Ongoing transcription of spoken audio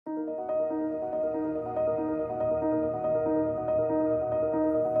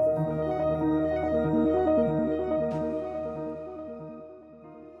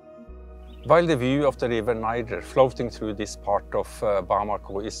While the view of the river Niger floating through this part of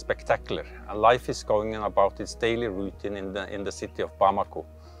Bamako is spectacular, and life is going about its daily routine in the city of Bamako,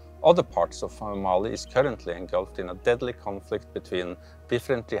 other parts of Mali is currently engulfed in a deadly conflict between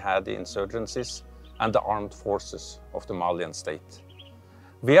different jihadi insurgencies and the armed forces of the Malian state.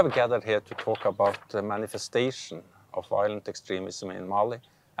 We have gathered here to talk about the manifestation of violent extremism in Mali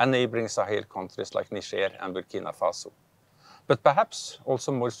and neighbouring Sahel countries like Niger and Burkina Faso. But perhaps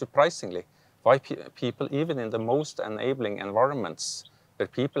also more surprisingly, why people, even in the most enabling environments, where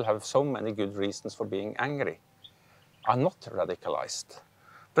people have so many good reasons for being angry, are not radicalized,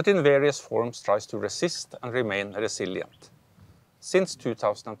 but in various forms tries to resist and remain resilient. Since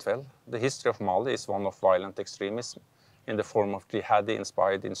 2012, the history of Mali is one of violent extremism in the form of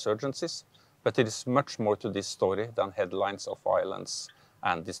jihadi-inspired insurgencies, but there is much more to this story than headlines of violence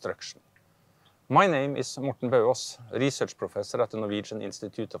and destruction. My name is Morten Bøås, research professor at the Norwegian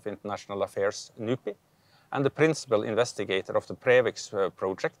Institute of International Affairs, NUPI, and the principal investigator of the PREVIX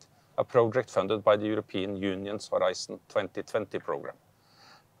project, a project funded by the European Union's Horizon 2020 program.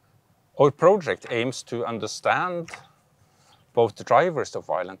 Our project aims to understand both the drivers of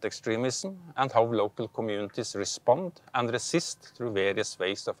violent extremism and how local communities respond and resist through various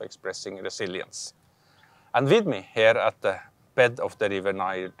ways of expressing resilience. And with me here at the bed of the river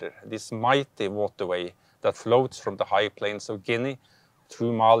Niger, this mighty waterway that floats from the high plains of Guinea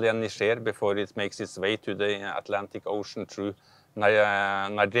through Mali and Niger before it makes its way to the Atlantic Ocean through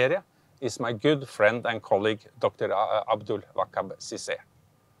Nigeria, is my good friend and colleague, Dr. Abdoul Wakhab Cissé.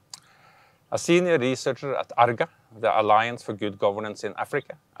 A senior researcher at ARGA, the Alliance for Good Governance in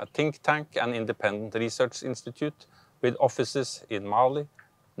Africa, a think tank and independent research institute with offices in Mali,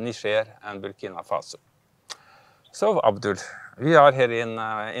 Niger and Burkina Faso. So, Abdoul, we are here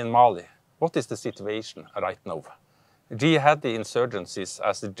in Mali. What is the situation right now? Jihadi insurgencies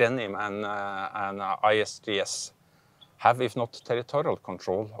as the JENIM and ISGS have, if not territorial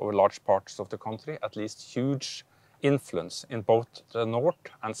control over large parts of the country, at least huge influence in both the north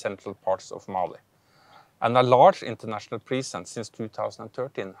and central parts of Mali. And a large international presence since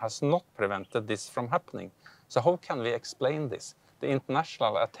 2013 has not prevented this from happening. So how can we explain this? The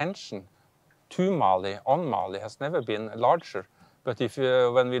international attention to Mali, on Mali, has never been larger. But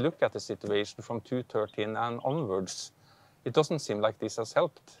when we look at the situation from 2013 and onwards, it doesn't seem like this has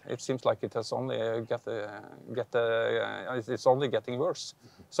helped. It seems like it has only it's only getting worse.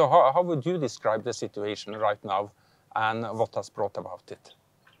 So how would you describe the situation right now and what has brought about it?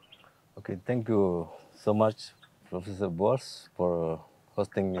 Okay, thank you so much, Professor Bøås, for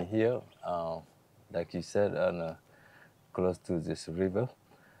hosting me here. Like you said, close to this river.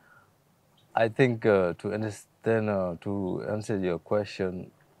 I think to understand, to answer your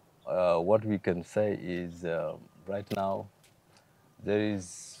question, what we can say is right now there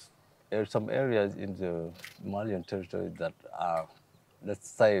are some areas in the Malian territory that are, let's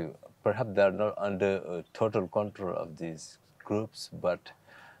say, perhaps they are not under total control of these groups, but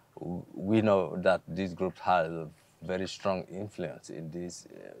we know that these groups have a very strong influence in these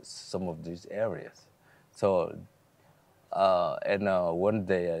some of these areas. So, when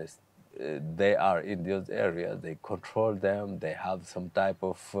they are in those areas, they control them, they have some type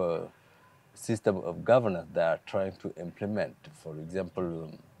of system of governance they are trying to implement. For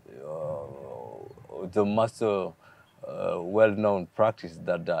example, the most well-known practice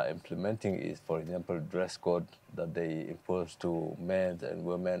that they are implementing is, for example, dress code that they impose to men and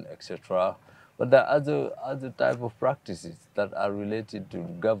women, etc. But there are other type of practices that are related to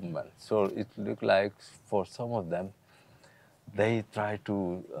government. So it looks like for some of them, they try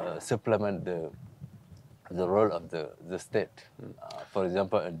to supplement the role of the state, for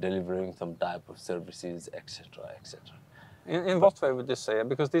example, in delivering some type of services, etc., etc. In what way would you say?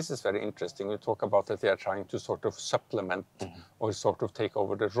 Because this is very interesting. We talk about that they are trying to sort of supplement or sort of take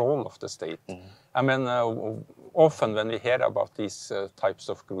over the role of the state. I mean, often when we hear about these types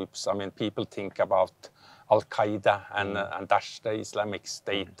of groups, I mean, people think about Al-Qaeda and Daesh, the Islamic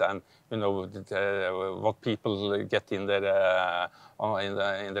State, and you know what people get in their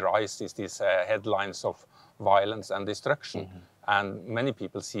eyes is these headlines of violence and destruction, and many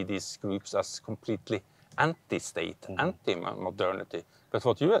people see these groups as completely anti-state, anti-modernity. But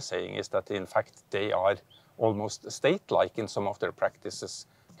what you are saying is that in fact they are almost state-like in some of their practices.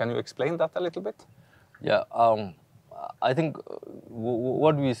 Can you explain that a little bit? Yeah. I think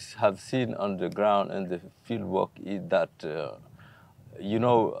what we have seen on the ground and the field work is that, you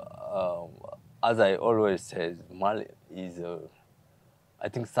know, as I always say, Mali is, I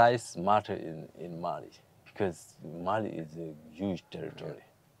think size matters in Mali, because Mali is a huge territory.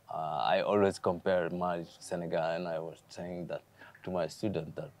 I always compare Mali to Senegal, and I was saying that to my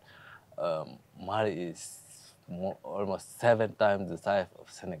student that Mali is almost 7 times the size of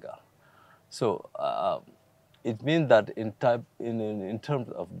Senegal. So it means that in terms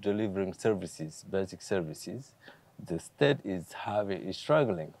of delivering services, basic services, the state is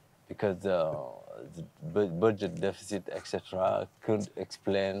struggling because the budget deficit, etc., couldn't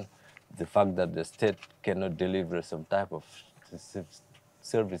explain the fact that the state cannot deliver some type of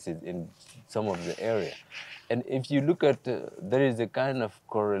services in some of the area. And if you look at, there is a kind of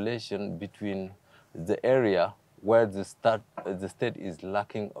correlation between the area where the state is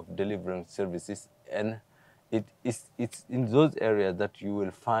lacking of delivering services, and it's in those areas that you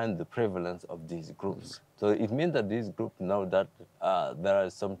will find the prevalence of these groups. So it means that these groups know that there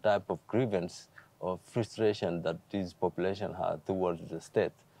is some type of grievance or frustration that this population has towards the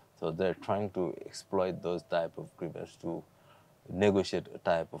state. So they're trying to exploit those type of grievances to negotiate a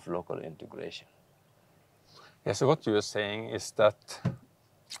type of local integration. Yeah, so what you are saying is that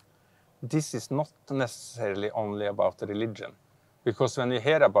this is not necessarily only about religion. Because when you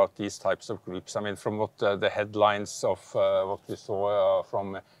hear about these types of groups, I mean, from what the headlines of what we saw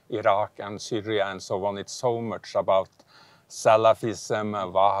from Iraq and Syria and so on, it's so much about Salafism,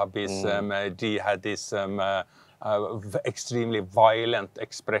 Wahhabism, jihadism, extremely violent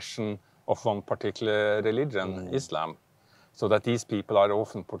expression of one particular religion, Islam. So that these people are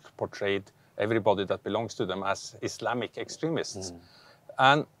often portrayed, everybody that belongs to them, as Islamic extremists.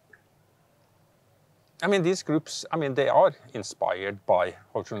 And I mean, these groups, I mean, they are inspired by,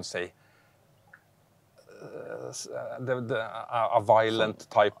 how should I say, a violent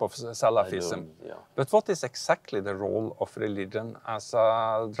type of Salafism. Yeah. But what is exactly the role of religion as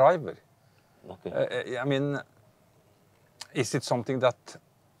a driver? Okay. I mean, is it something that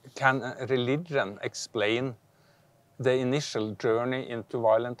can religion explain the initial journey into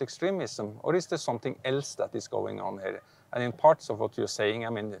violent extremism, or is there something else that is going on here? And in parts of what you're saying, I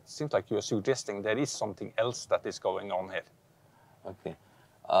mean, it seems like you're suggesting there is something else that is going on here. Okay.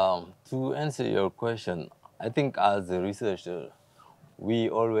 To answer your question, I think as a researcher, we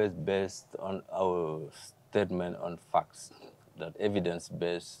always based on our statement on facts, that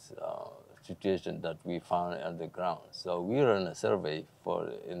evidence-based situation that we found on the ground. So we run a survey for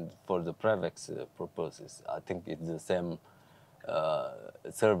the PREVEX purposes. I think it's the same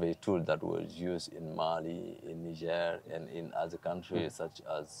survey tool that was used in Mali, in Niger, and in other countries such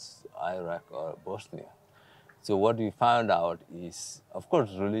as Iraq or Bosnia. So what we found out is, of course,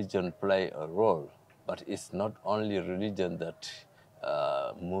 religion play a role, but it's not only religion that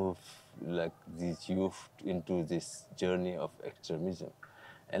move like these youth into this journey of extremism.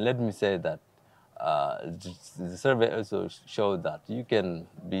 And let me say that the survey also showed that you can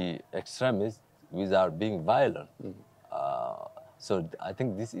be extremist without being violent. So I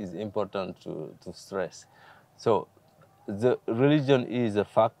think this is important to stress. So the religion is a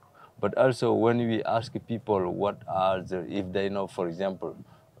fact, but also when we ask people what are if they know, for example,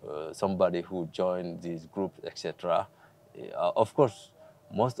 somebody who joined these groups, etc. Of course,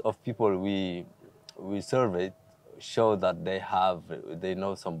 most of people we surveyed show that they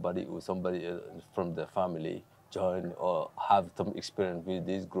know somebody from their family joined or have some experience with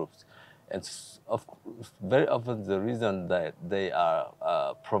these groups. And very often the reason that they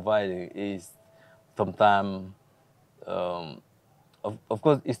are providing is sometimes, of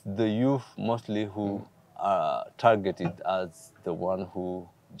course, it's the youth mostly who are targeted as the one who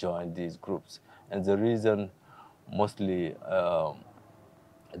joined these groups. And the reason mostly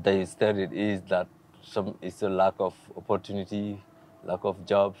they stated is that it's a lack of opportunity, lack of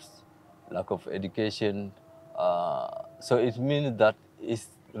jobs, lack of education. So it means that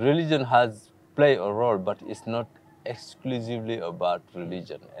religion has played a role, but it's not exclusively about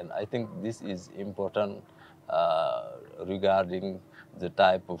religion. And I think this is important regarding the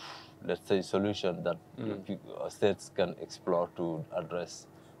type of, let's say, solution that states can explore to address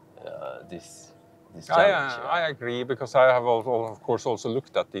this challenge. I agree, because I have, of course, also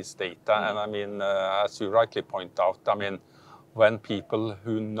looked at this data. And I mean, as you rightly point out, I mean, when people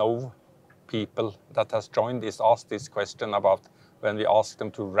who know people that has joined is asked this question about when we ask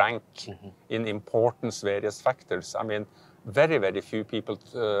them to rank in importance various factors, I mean, very, very few people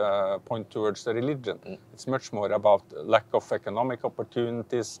point towards the religion. It's much more about lack of economic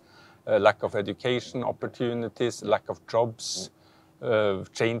opportunities, lack of education opportunities, lack of jobs,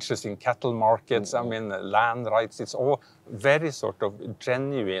 changes in cattle markets, I mean, land rights. It's all very sort of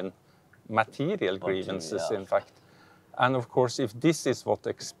genuine material grievances, in fact. And of course, if this is what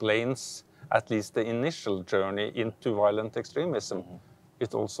explains at least the initial journey into violent extremism,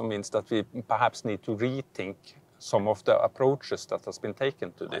 it also means that we perhaps need to rethink some of the approaches that has been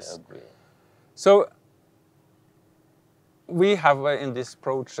taken to this. I agree. So we have in this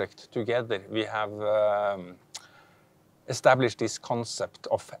project together, we have established this concept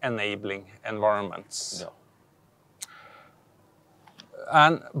of enabling environments. Yeah.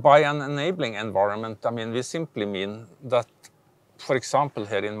 And by an enabling environment, I mean, we simply mean that, for example,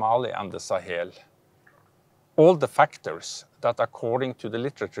 here in Mali and the Sahel, all the factors that, according to the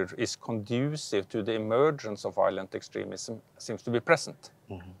literature, is conducive to the emergence of violent extremism seems to be present.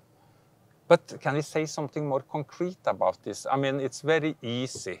 Mm-hmm. But can we say something more concrete about this? I mean, it's very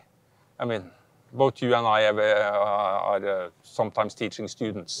easy. I mean, both you and I are sometimes teaching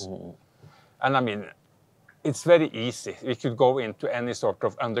students. Mm-hmm. And I mean, it's very easy. We could go into any sort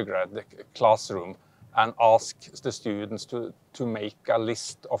of undergrad classroom and ask the students to make a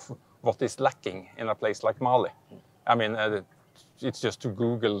list of what is lacking in a place like Mali. I mean, it's just to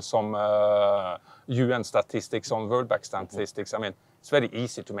Google some UN statistics on World Bank statistics. I mean, it's very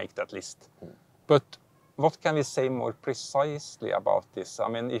easy to make that list. But what can we say more precisely about this? I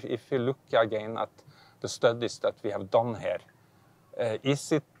mean, if you look again at the studies that we have done here,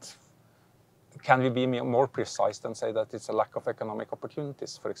 can we be more precise than say that it's a lack of economic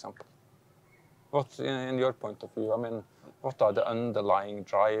opportunities, for example? What, in your point of view, I mean, what are the underlying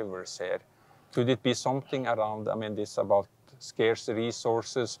drivers here? Could it be something around, I mean, this about scarce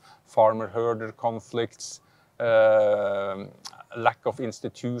resources, farmer-herder conflicts, lack of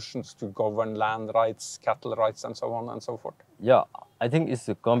institutions to govern land rights, cattle rights, and so on and so forth? Yeah, I think it's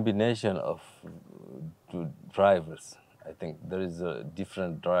a combination of two drivers. I think there is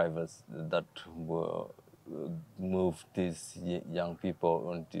different drivers that move these young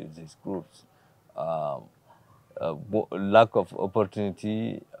people into these groups. Lack of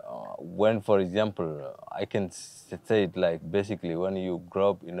opportunity, when, for example, I can say it like basically when you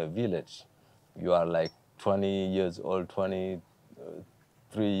grow up in a village, you are like 20 years old,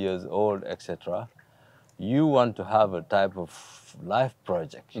 23 years old, etc. You want to have a type of life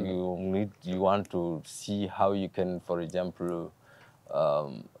project. Mm-hmm. You want to see how you can, for example,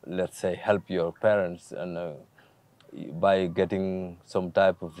 let's say help your parents and by getting some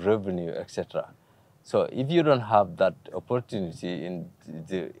type of revenue, etc. So if you don't have that opportunity in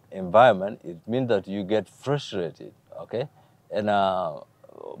the environment, it means that you get frustrated, okay? And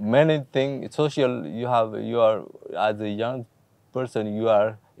many things, social, you are, as a young person, you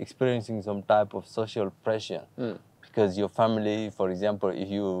are experiencing some type of social pressure. Because your family, for example, if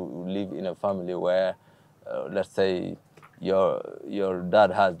you live in a family where, let's say, your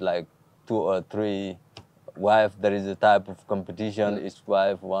dad has like 2 or 3 wives, there is a type of competition. Each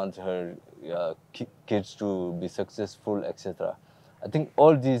wife wants her kids to be successful, etc. I think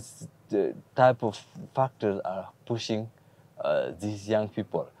all these type of factors are pushing these young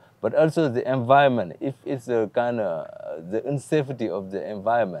people. But also the environment, if it's a kind of the unsafety of the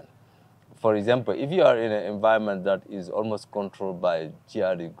environment. For example, if you are in an environment that is almost controlled by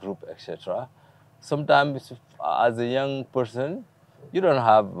jihadi group, etc., sometimes as a young person, you don't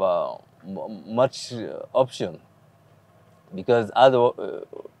have much option, because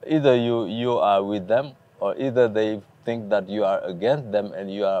either you are with them, or either they think that you are against them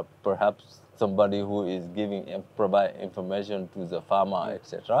and you are perhaps somebody who is provide information to the farmer,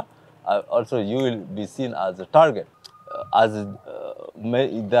 etc. Also, you will be seen as a target.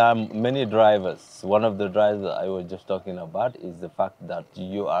 There are many drivers. One of the drivers I was just talking about is the fact that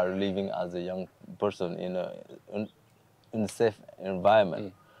you are living as a young person in an unsafe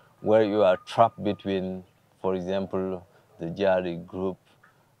environment, where you are trapped between, for example, the jihadi group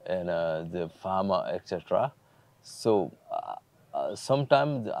and the farmer, etc. So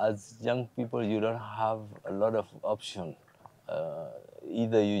sometimes as young people, you don't have a lot of option.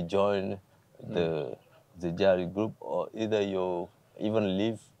 Either you join the jihadi group, or either you even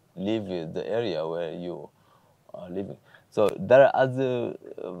leave the area where you are living. So there are other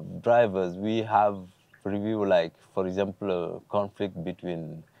drivers. We have review, like, for example, a conflict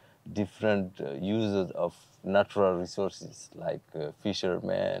between different users of natural resources, like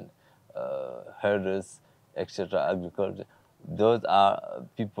fishermen, herders, etc., agriculture. Those are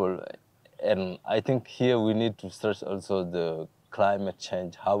people, and I think here we need to search also the climate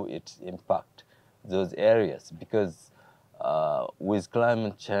change, how it impacts those areas, because with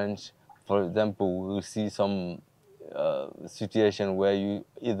climate change, for example, we see some situation where you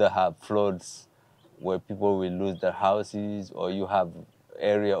either have floods where people will lose their houses, or you have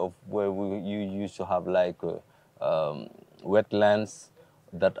area of where you used to have like wetlands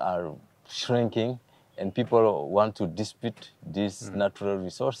that are shrinking, and people want to dispute these natural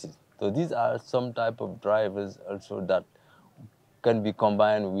resources. So these are some type of drivers also that can be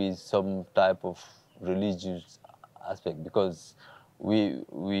combined with some type of religious aspect, because we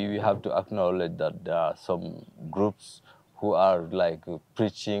have to acknowledge that there are some groups who are like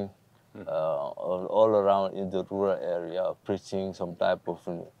preaching all around in the rural area, preaching some type of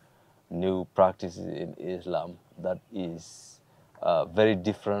new practices in Islam that is very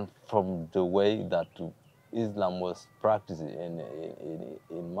different from the way that Islam was practiced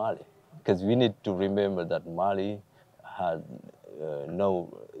in Mali. Because we need to remember that Mali had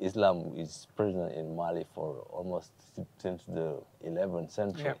Islam is present in Mali for almost since the 11th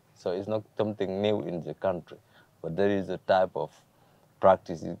century. Yeah. So it's not something new in the country, but there is a type of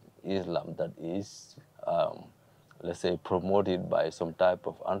practice in Islam that is, let's say, promoted by some type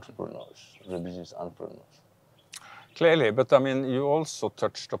of entrepreneurs, religious entrepreneurs. Clearly, but I mean, you also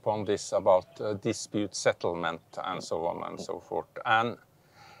touched upon this about dispute settlement and so on and so forth. And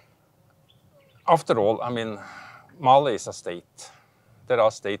after all, I mean, Mali is a state. There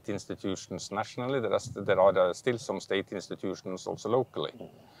are state institutions nationally. There are still some state institutions also locally.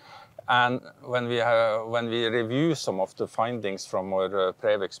 And when we review some of the findings from our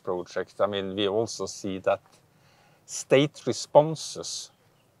Prevex project, I mean, we also see that state responses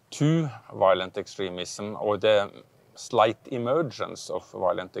to violent extremism or the slight emergence of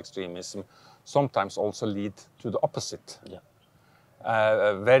violent extremism sometimes also lead to the opposite. Yeah.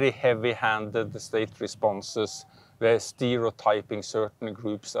 Very heavy-handed state responses, where stereotyping certain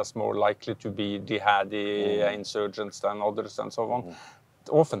groups as more likely to be jihadi insurgents than others and so on,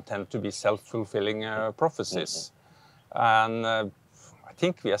 often tend to be self-fulfilling prophecies. And I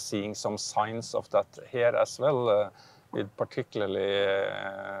think we are seeing some signs of that here as well, with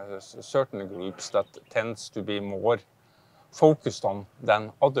particularly certain groups that tends to be more focused on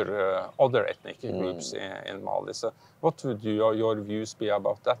than other ethnic groups in Mali. So what would your views be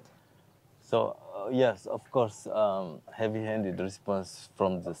about that? So yes, of course, heavy-handed response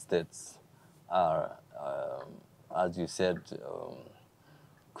from the states are, as you said,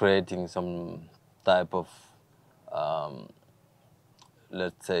 creating some type of,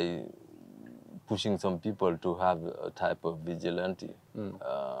 let's say, pushing some people to have a type of vigilante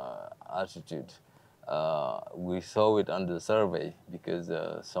attitude. We saw it on the survey because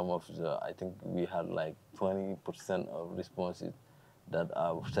some of the, I think we had like 20% of responses that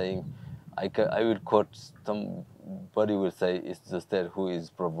are saying, I will quote, somebody will say it's the state who is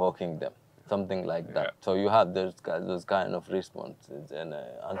provoking them, something like that. Yeah. So you have those kind of responses and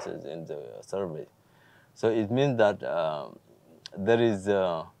answers in the survey. So it means that there is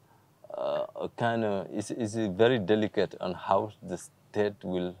a kind of, it's very delicate on how the state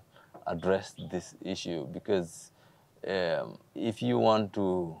will address this issue, because if you want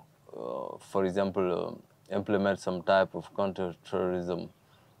to, for example, implement some type of counter-terrorism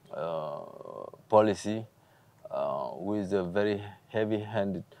policy with a very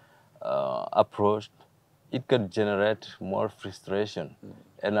heavy-handed approach, it could generate more frustration.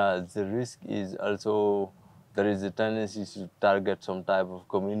 And the risk is also, there is a tendency to target some type of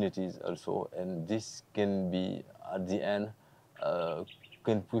communities also, and this can be, at the end,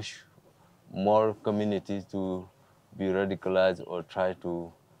 can push more communities to be radicalized or try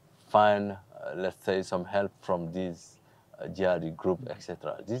to find, let's say, some help from these jihadi group,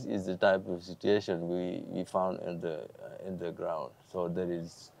 etc. This is the type of situation we found in the ground. So there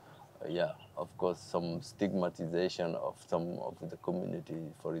is, yeah, of course, some stigmatization of some of the community,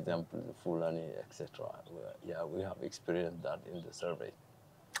 for example, the Fulani, etc. Yeah, we have experienced that in the survey.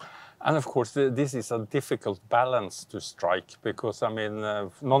 And of course, this is a difficult balance to strike, because, I mean,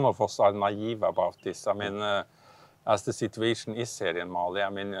 none of us are naive about this. I mean, as the situation is here in Mali, I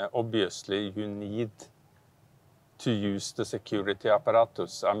mean, obviously you need to use the security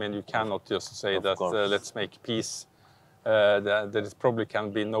apparatus. I mean, you cannot just say that let's make peace. There probably can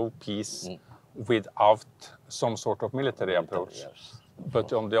be no peace without some sort of military approach. Yes,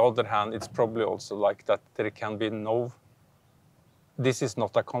 but on the other hand, it's probably also like that there can be no, this is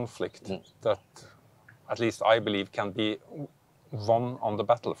not a conflict that, at least I believe, can be won on the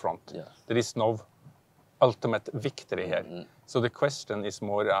battlefront. Yes. There is no ultimate victory here. So the question is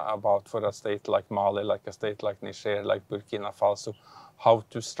more about, for a state like Mali, like a state like Niger, like Burkina Faso, how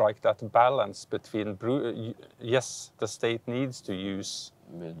to strike that balance between, yes, the state needs to use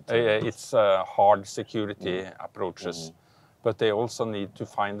its hard security approaches, but they also need to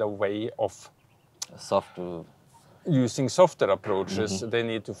find a way of using softer approaches. They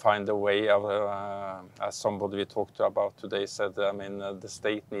need to find a way of, as somebody we talked to about today said, I mean, the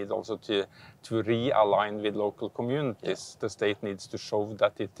state needs also to realign with local communities. The state needs to show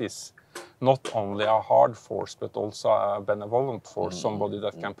that it is not only a hard force, but also a benevolent force, somebody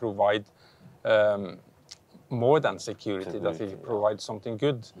that can provide more than security, that it can provide something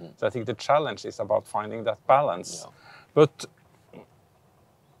good. So I think the challenge is about finding that balance. But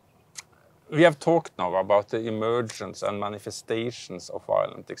we have talked now about the emergence and manifestations of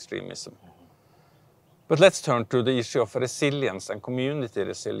violent extremism. But let's turn to the issue of resilience and community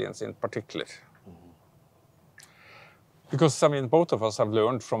resilience in particular. Because, I mean, both of us have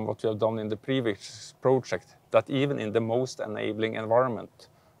learned from what we have done in the previous project that even in the most enabling environment,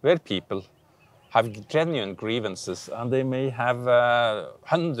 where people have genuine grievances and they may have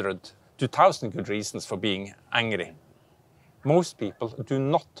 100 to 1,000 good reasons for being angry, most people do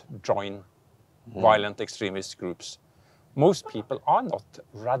not join violent extremist groups. Most people are not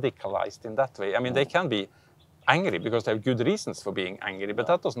radicalized in that way. I mean, they can be angry because they have good reasons for being angry, but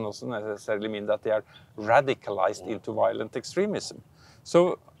that doesn't also necessarily mean that they are radicalized into violent extremism.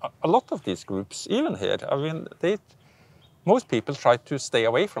 So a lot of these groups, even here, I mean, most people try to stay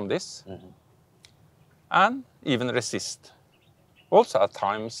away from this and even resist. Also at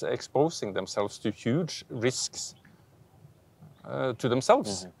times exposing themselves to huge risks to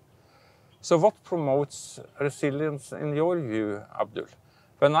themselves. So what promotes resilience in your view, Abdoul?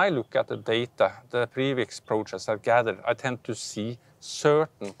 When I look at the data the previous projects have gathered, I tend to see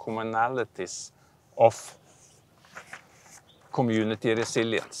certain commonalities of community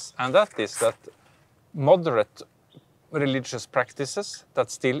resilience. And that is that moderate religious practices that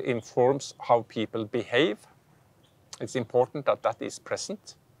still informs how people behave. It's important that that is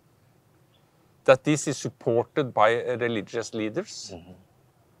present. That this is supported by religious leaders.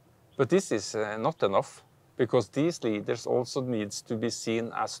 But this is not enough, because these leaders also needs to be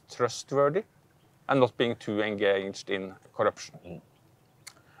seen as trustworthy and not being too engaged in corruption.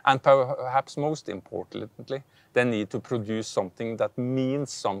 And perhaps most importantly, they need to produce something that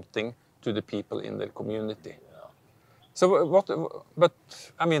means something to the people in their community. So but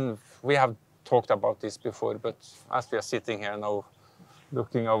I mean, we have talked about this before, but as we are sitting here now,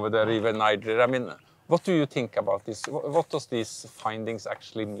 looking over the river Niger, I mean, what do you think about this? What does these findings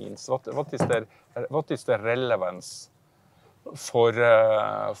actually mean? What is the relevance for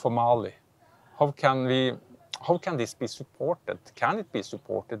Mali? How can this be supported? Can it be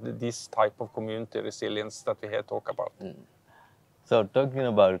supported, this type of community resilience that we here talk about? So talking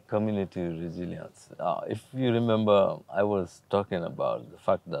about community resilience, if you remember, I was talking about the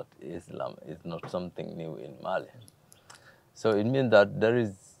fact that Islam is not something new in Mali. So it means that there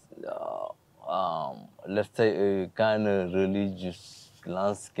is, let's say, a kind of religious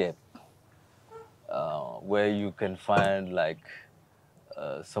landscape where you can find like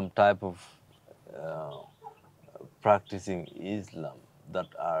some type of practicing Islam that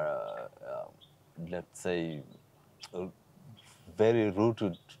are, let's say, very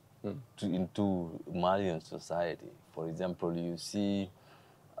rooted into Malian society. For example, you see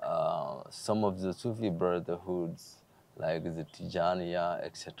some of the Sufi brotherhoods, like the Tijaniya,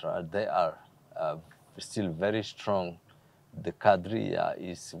 etc., they are still very strong. The Qadriya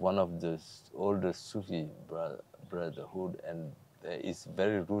is one of the oldest Sufi brotherhood, and is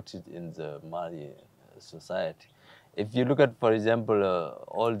very rooted in the Mali society. If you look at, for example,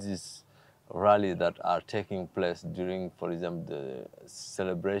 all these rallies that are taking place during, for example, the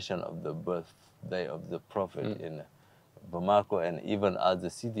celebration of the birthday of the Prophet in Bamako and even at the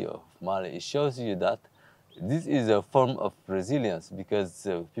city of Mali, it shows you that this is a form of resilience, because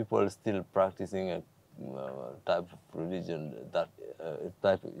people are still practicing a type of religion, that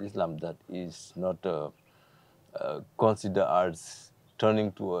type of Islam that is not considered as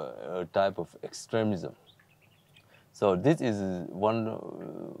turning to a type of extremism. So this is one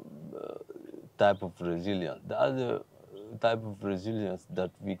type of resilience. The other type of resilience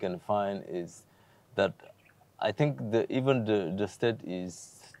that we can find is that I think even the state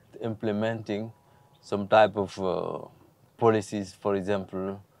is implementing some type of policies, for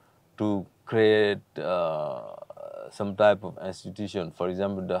example, to create some type of institution. For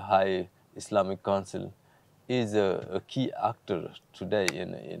example, the High Islamic Council is a key actor today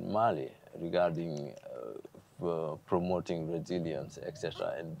in Mali regarding promoting resilience,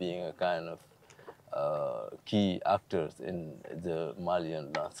 etc., and being a kind of key actors in the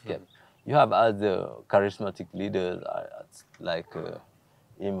Malian landscape. You have other charismatic leaders like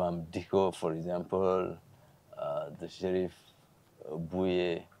Imam Diko, for example, the Sheriff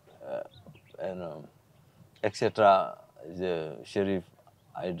Bøås, and etc., the Sheriff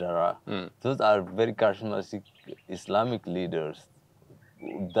Aydara. Those are very charismatic Islamic leaders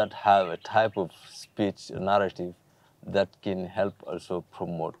that have a type of speech narrative that can help also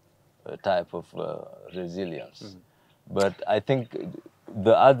promote a type of resilience. But I think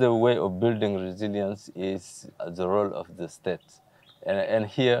the other way of building resilience is the role of the state. And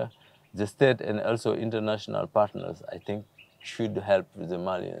here, the state and also international partners, I think, should help the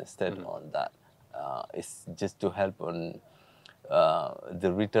Malian state on that. It's just to help on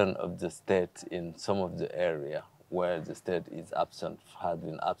the return of the state in some of the area where the state is absent, had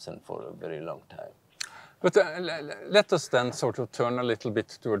been absent for a very long time. But let us then sort of turn a little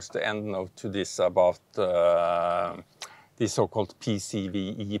bit towards the end now to this about the so-called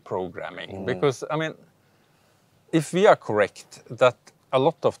PCVE programming. Because, I mean, if we are correct that a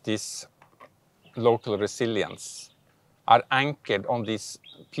lot of this local resilience are anchored on these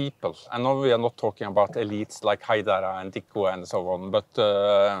people, and now we are not talking about elites like Haidara and Dikko and so on, but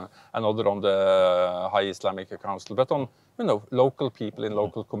another on the High Islamic Council, but on, you know, local people in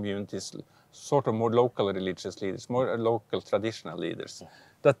local communities, sort of more local religious leaders, more local traditional leaders,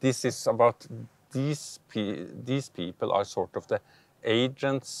 that this is about these people are sort of the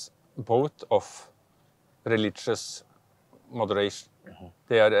agents both of religious moderation.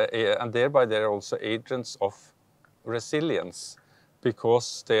 They are, and thereby they are also agents of resilience,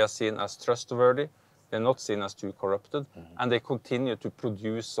 because they are seen as trustworthy, they're not seen as too corrupted, and they continue to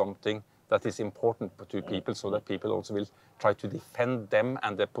produce something that is important to people, so that people also will try to defend them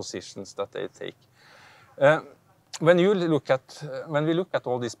and the positions that they take. When we look at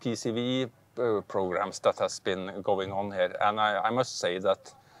all these PCV programs that has been going on here, and I must say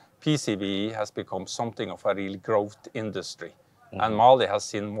that PCV has become something of a real growth industry. And Mali has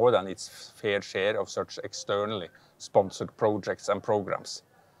seen more than its fair share of such externally sponsored projects and programs.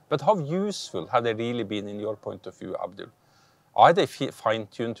 But how useful have they really been in your point of view, Abdoul? Are they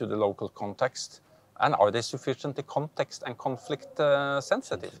fine-tuned to the local context? And are they sufficiently context and conflict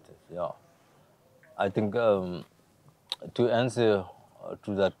sensitive? Yeah. I think to answer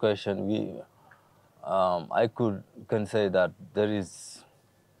to that question, I can say that there is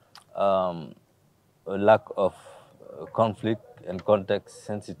a lack of conflict and context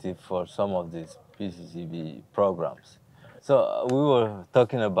sensitive for some of these PCCB programs. So we were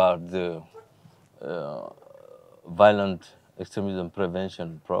talking about the violent extremism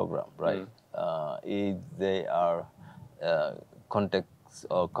prevention program, right? If they are context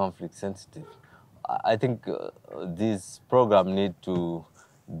or conflict sensitive, I think this program need to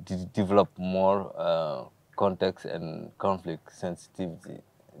develop more context and conflict sensitivity,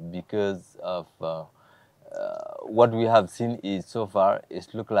 because of what we have seen is so far it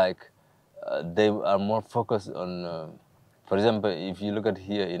look like they are more focused on, for example, if you look at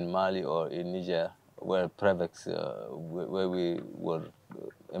here in Mali or in Niger, where Prevex, where we were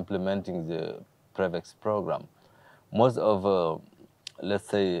implementing the Prevex program, most of, let's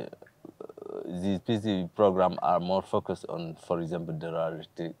say, these PC programs are more focused on, for example,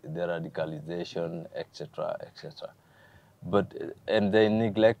 radicalization, etc., etc. But and they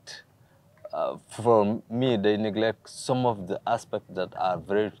neglect. For me, they neglect some of the aspects that are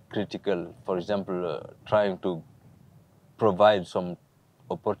very critical. For example, trying to provide some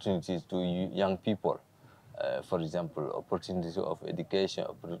opportunities to young people. For example, opportunities of education,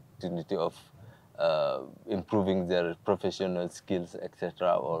 opportunity of improving their professional skills,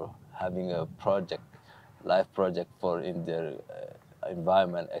 etc., or having a project, life project for in their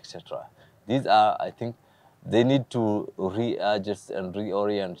environment, etc. These are, I think, they need to readjust and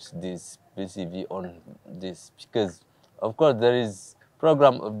reorient this PCV on this, because of course there is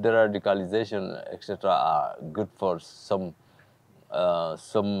program of de-radicalization, etc., are good for some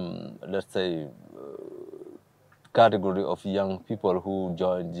let's say category of young people who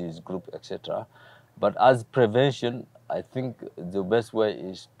join this group, etc. But as prevention, I think the best way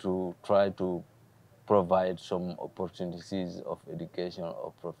is to try to provide some opportunities of education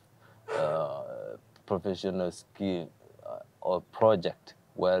or professional skill or project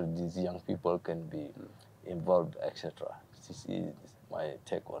where these young people can be involved, etc. This is my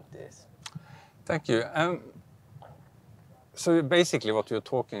take on this. Thank you. So basically what you're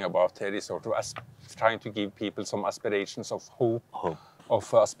talking about here is sort of trying to give people some aspirations of hope.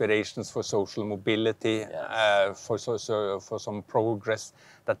 Of aspirations for social mobility, yes. For some progress,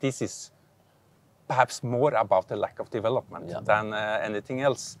 that this is perhaps more about the lack of development than anything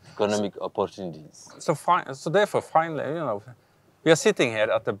else. Economic opportunities. So therefore, finally, you know, we are sitting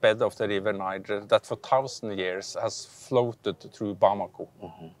here at the bed of the river Niger that for 1,000 years has floated through Bamako.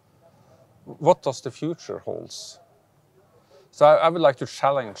 What does the future holds? So I would like to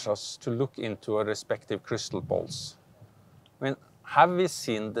challenge us to look into our respective crystal balls. I mean, have we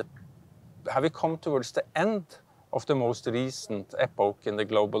come towards the end of the most recent epoch in the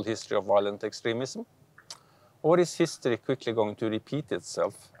global history of violent extremism? Or is history quickly going to repeat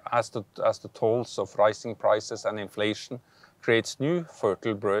itself as the tolls of rising prices and inflation creates new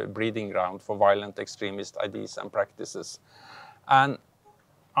fertile breeding ground for violent extremist ideas and practices? And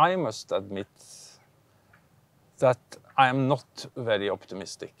I must admit that I am not very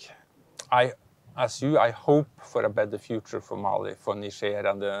optimistic. I as you, I hope for a better future for Mali, for Niger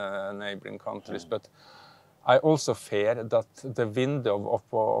and the neighboring countries. But I also fear that the window of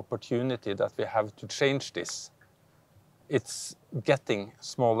opportunity that we have to change this, it's getting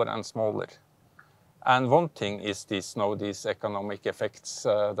smaller and smaller. And one thing is these economic effects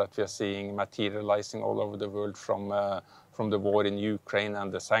that we are seeing materializing all over the world from the war in Ukraine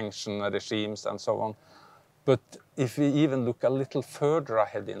and the sanction regimes and so on. But if we even look a little further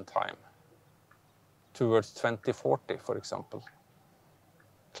ahead in time, towards 2040, for example,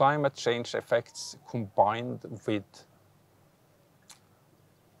 climate change effects combined with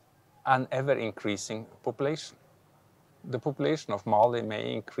an ever-increasing population. The population of Mali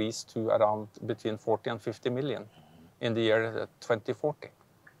may increase to around between 40 and 50 million in the year 2040.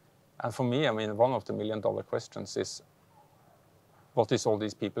 And for me, I mean, one of the million-dollar questions is, what is all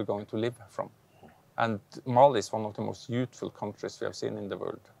these people going to live from? And Mali is one of the most youthful countries we have seen in the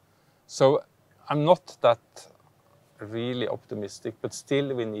world. So I'm not that really optimistic, but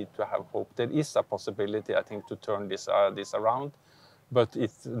still we need to have hope. There is a possibility, I think, to turn this around, but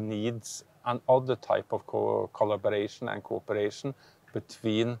it needs another type of collaboration and cooperation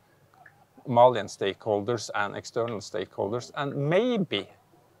between Malian stakeholders and external stakeholders. And maybe,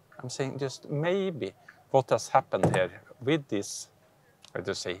 I'm saying just maybe, what has happened here with this, let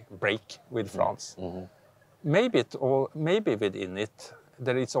us say, break with France, maybe within it,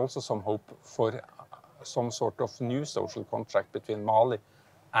 there is also some hope for some sort of new social contract between Mali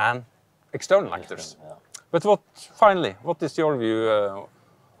and external actors. But finally, what is your view?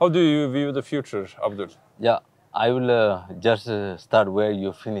 How do you view the future, Abdoul? Yeah, I will just start where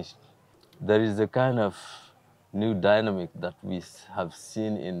you finished. There is a kind of new dynamic that we have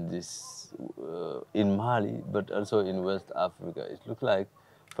seen in this, in Mali, but also in West Africa. It looks like,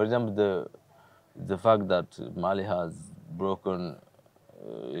 for example, the fact that Mali has broken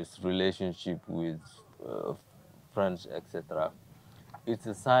its relationship with France, etc. It's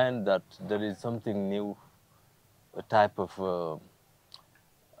a sign that there is something new, a type of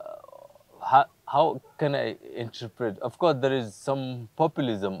how can I interpret? Of course, there is some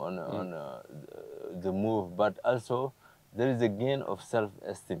populism on the move, but also there is a gain of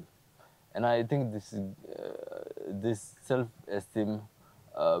self-esteem, and I think this self-esteem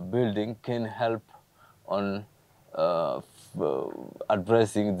building can help on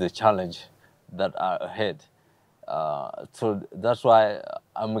addressing the challenge that are ahead. So that's why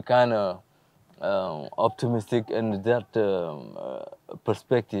I'm kind of optimistic in that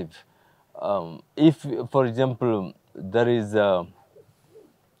perspective. If, for example, there is,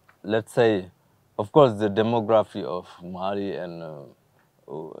 let's say, of course, the demography of Mali and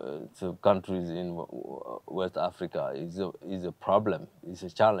the countries in West Africa is a problem, is a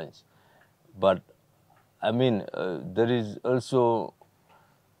challenge. But I mean, there is also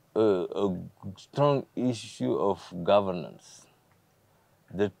a strong issue of governance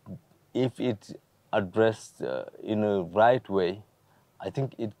that, if it's addressed in a right way, I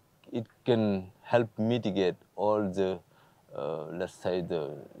think it can help mitigate all the, let's say,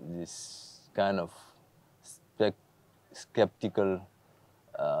 this kind of skeptical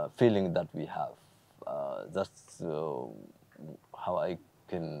feeling that we have. That's how I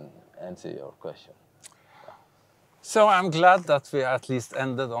can answer your question. So I'm glad that we at least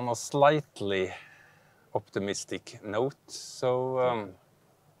ended on a slightly optimistic note. So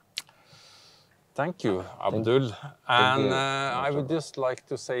thank you, Abdoul. And I would just like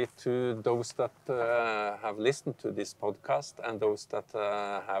to say to those that have listened to this podcast and those that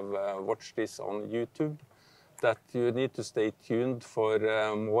have watched this on YouTube, that you need to stay tuned for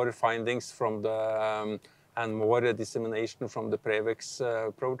more findings from the and more dissemination from the Prevex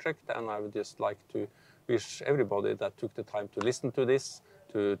project. And I would just like to wish everybody that took the time to listen to this,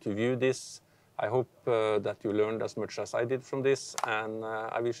 to view this. I hope that you learned as much as I did from this, and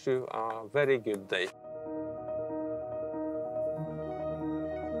I wish you a very good day.